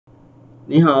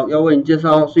你好，要为你介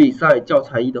绍水洗赛教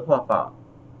材1的画法。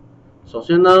首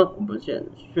先呢，我们先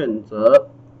选择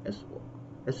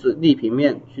S 立平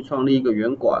面去创立一个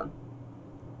圆管，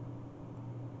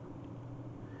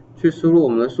去输入我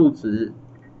们的数值，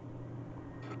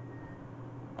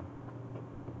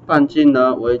半径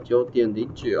呢为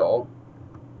 9.09，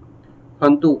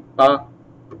 宽度8，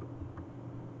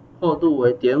厚度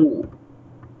为 0.5，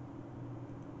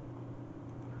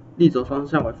 立轴方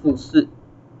向为-4。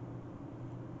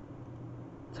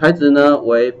材质呢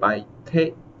为白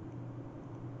K，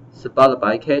 18的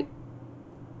白 K。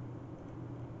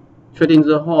确定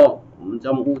之后，我们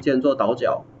将物件做倒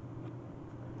角，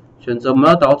选择我们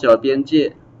要倒角的边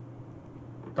界，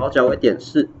倒角为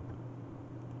0.4。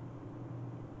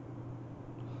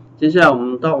接下来我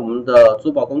们到我们的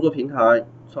珠宝工作平台，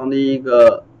创立一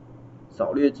个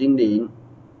扫掠精灵，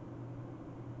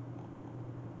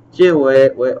界为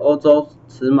欧洲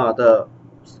尺码的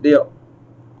16。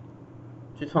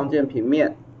去创建平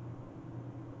面，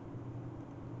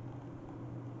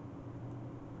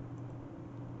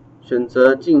选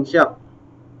择镜像、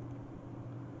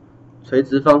垂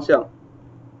直方向。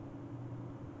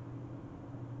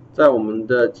在我们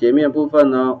的截面部分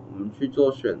呢，我们去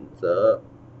做选择，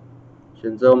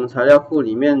选择我们材料库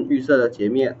里面预设的截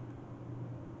面。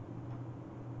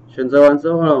选择完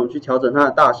之后呢，我们去调整它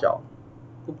的大小，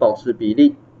不保持比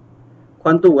例，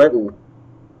宽度为5，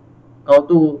高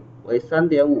度为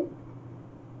 3.5。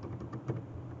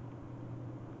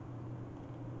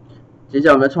接下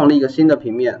来我们创立一个新的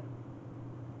平面，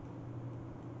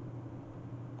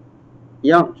一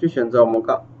样去选择我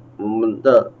们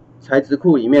的材质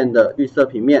库里面的预设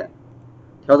平面，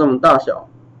调整我们大小，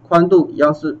宽度一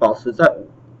样是保持在5，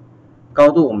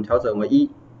高度我们调整为1。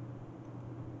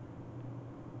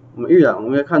我们预览，我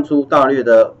们会看出大略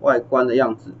的外观的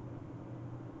样子。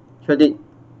确定。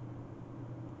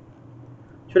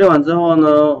确定完之后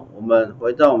呢，我们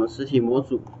回到我们实体模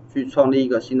组去创立一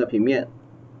个新的平面。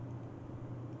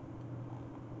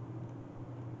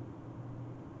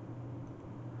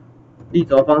立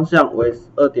轴方向为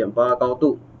 2.8 高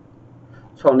度，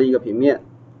创立一个平面。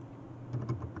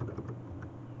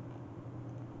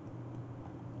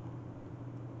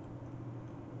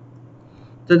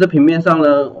在这平面上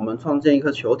呢，我们创建一颗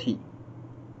球体，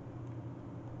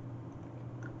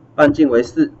半径为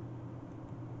4。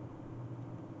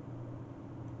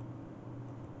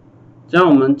将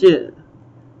我们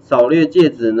扫掠介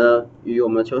质呢与我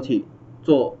们球体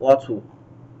做挖除，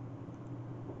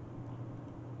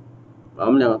把我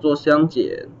们两个做相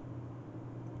减。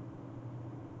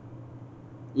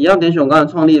一样点选我刚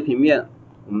才创立的平面，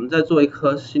我们再做一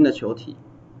颗新的球体，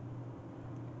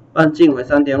半径为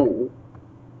 3.5。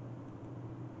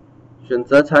选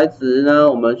择材质呢，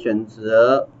我们选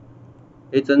择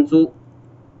黑珍珠，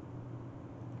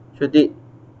确定。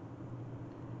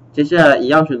接下来一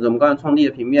样选择我们刚才创立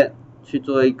的平面，去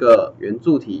做一个圆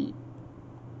柱体。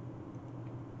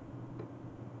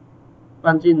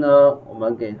半径呢，我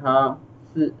们给它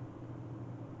4，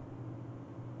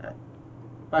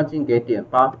半径给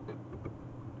0.8，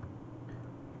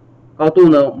高度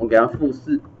呢，我们给它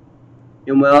-4，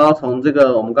因为我们要从这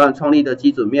个我们刚才创立的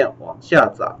基准面往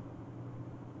下长。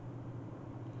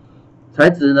材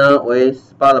质呢为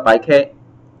18的白 K。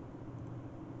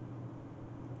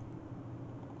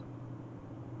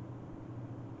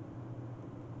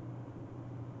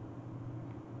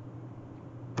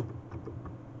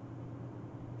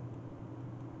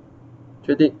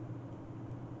确定。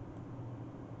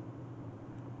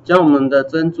将我们的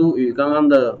珍珠与刚刚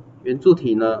的圆柱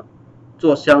体呢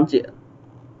做相减。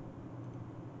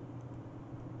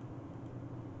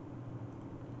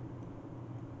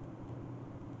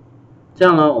这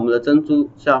样呢，我们的珍珠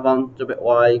下方就被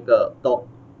挖一个洞。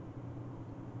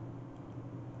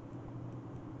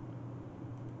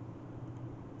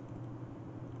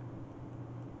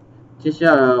接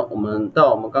下来呢，我们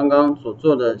到我们刚刚所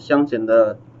做的相减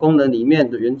的功能里面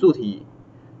的圆柱体，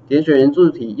点选圆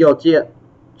柱体右键，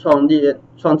创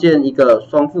建一个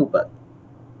双副本。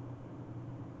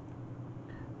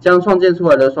将创建出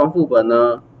来的双副本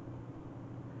呢，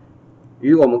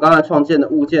与我们刚才创建的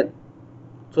物件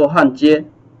做焊接。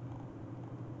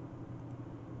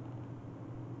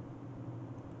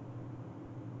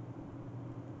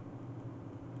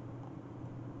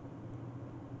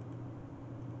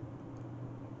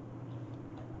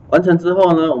完成之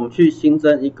后呢，我们去新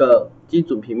增一个基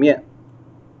准平面，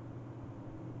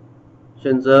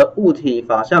选择物体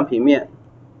法向平面，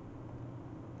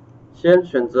先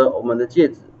选择我们的介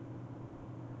质，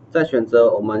再选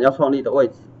择我们要创立的位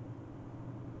置，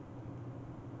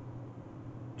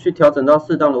去调整到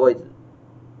适当的位置。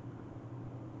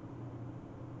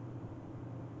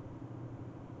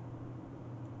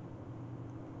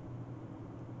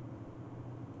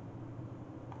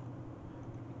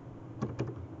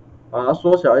把它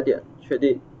缩小一点，确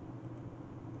定。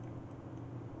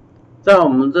在我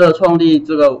们这个创立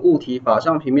这个物体法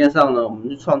相平面上呢，我们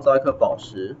去创造一颗宝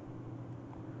石。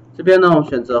这边呢，我们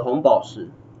选择红宝石。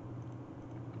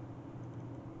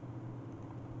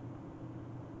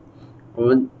我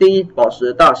们定义宝石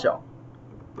的大小，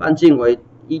半径为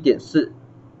 1.4，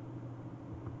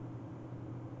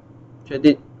 确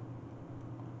定。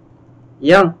一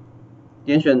样，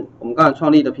点选我们刚才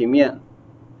创立的平面，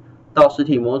到实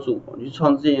体模组，我们去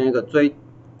创建一个锥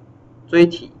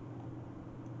体，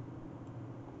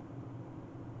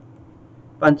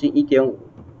半径 1.5，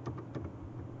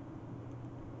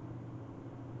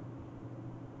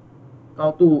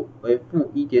 高度为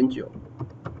-1.9。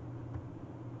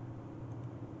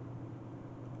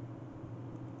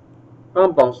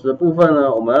刚宝石的部分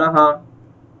呢，我们让它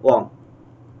往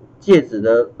戒指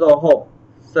的肉厚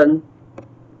伸，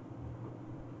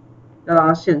让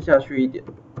它陷下去一点，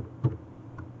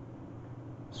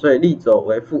所以力轴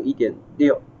为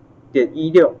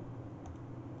-1.16。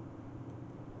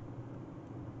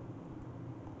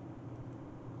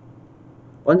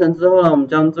完成之后呢，我们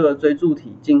将这个锥柱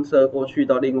体径射过去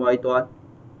到另外一端。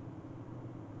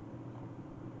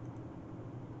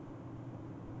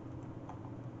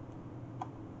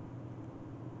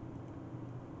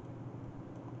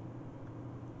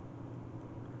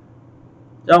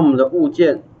将我们的物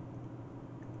件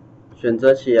选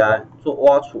择起来做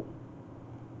挖储，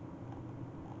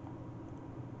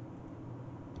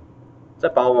再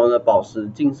把我们的宝石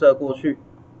径射过去，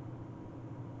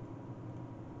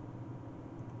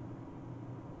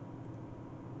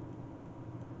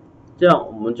这样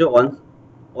我们就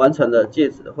完成了戒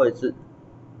指的绘制。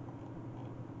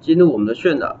进入我们的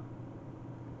渲染，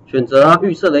选择它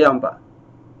预设的样板。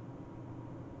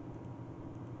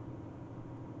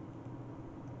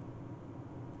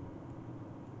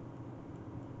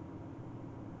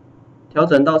调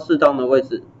整到适当的位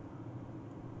置，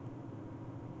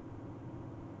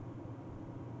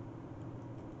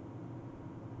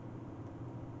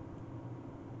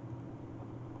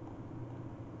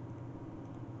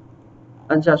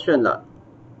按下渲染。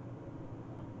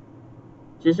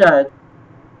接下来，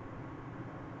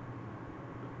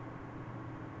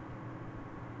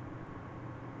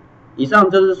以上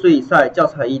就是水以赛教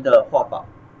材1的画法。